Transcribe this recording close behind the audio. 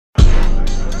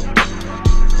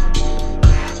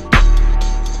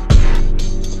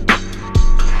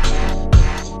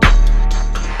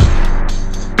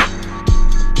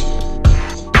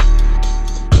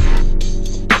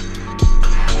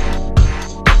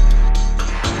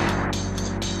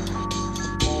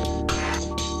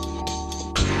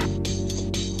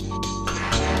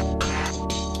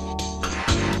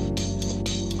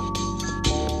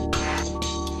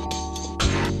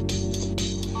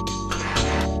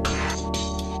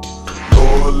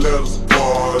let us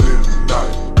party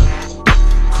tonight,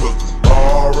 'cause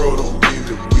tomorrow don't mean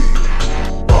that we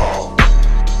ball.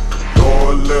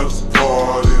 Lord, let us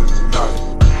party tonight,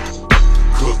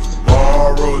 'cause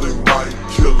tomorrow they might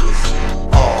kill us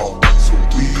all. So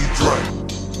we drink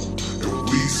and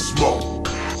we smoke,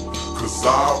 'cause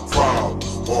our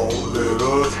problems won't let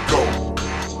us go.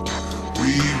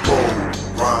 We roll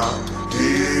around,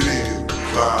 head in the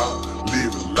cloud,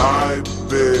 living life the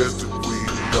best that we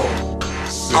know.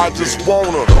 I just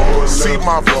wanna see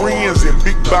my friends in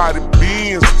big body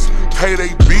Benzes, pay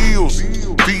they bills,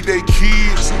 feed they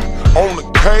kids. On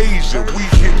occasion, we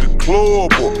hit the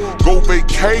club or go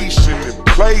vacation in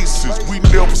places we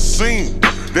never seen.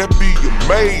 That'd be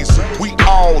amazing. We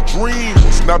all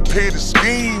dreamers, not petty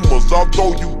schemers.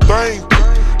 Although you think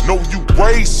know you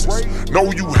racist, know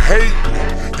you hate me,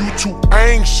 you too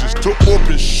anxious to up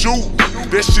and shoot me.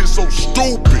 That shit so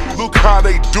stupid, look how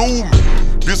they do me.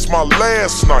 This my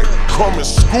last night, come and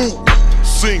scoop me,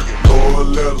 singing. Lord,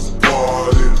 let us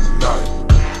party tonight,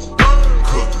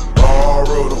 'cause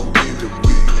tomorrow don't mean that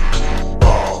we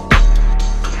ball.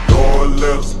 Lord,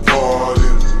 let us party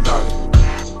tonight,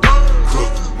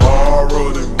 'cause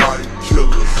tomorrow they might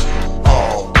kill us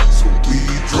all. So we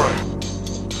drink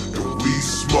and we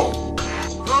smoke,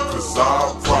 'cause our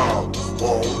problems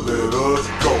won't let us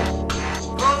go.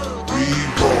 We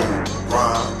roll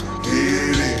around,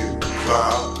 head in the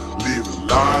cloud, living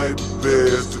life the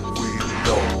best that we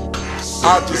know.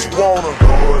 I just wanna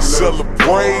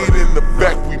celebrate in the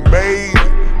back we made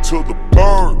it to the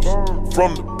birds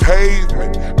from the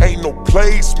pavement. Ain't no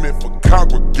placement for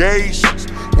congregations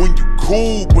when you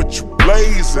cool but you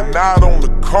blazing out on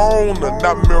the corner.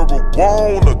 Not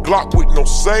marijuana, Glock with no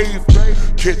safety,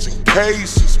 catching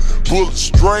cases, bullets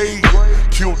straight.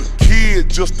 Killed a kid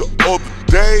just the other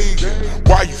day.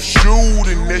 Why you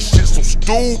shooting? That shit so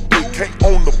stupid. Can't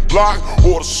own the block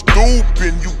or the stoop,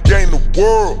 and you gain the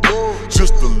world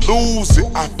just to lose it.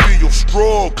 I feel your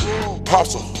struggle.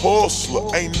 Pop's a hustler,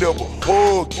 ain't never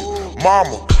hug you.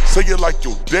 Mama, say it like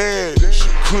your dad, she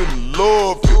couldn't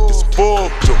love it. It's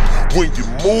fucked up when you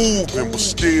moving but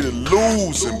steady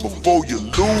losing. Before you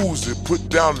lose it, put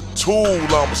down the tool,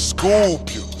 I'ma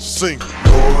scoop you. Sing.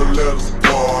 Lord, let us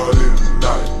party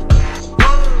tonight,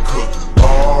 'cause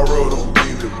tomorrow don't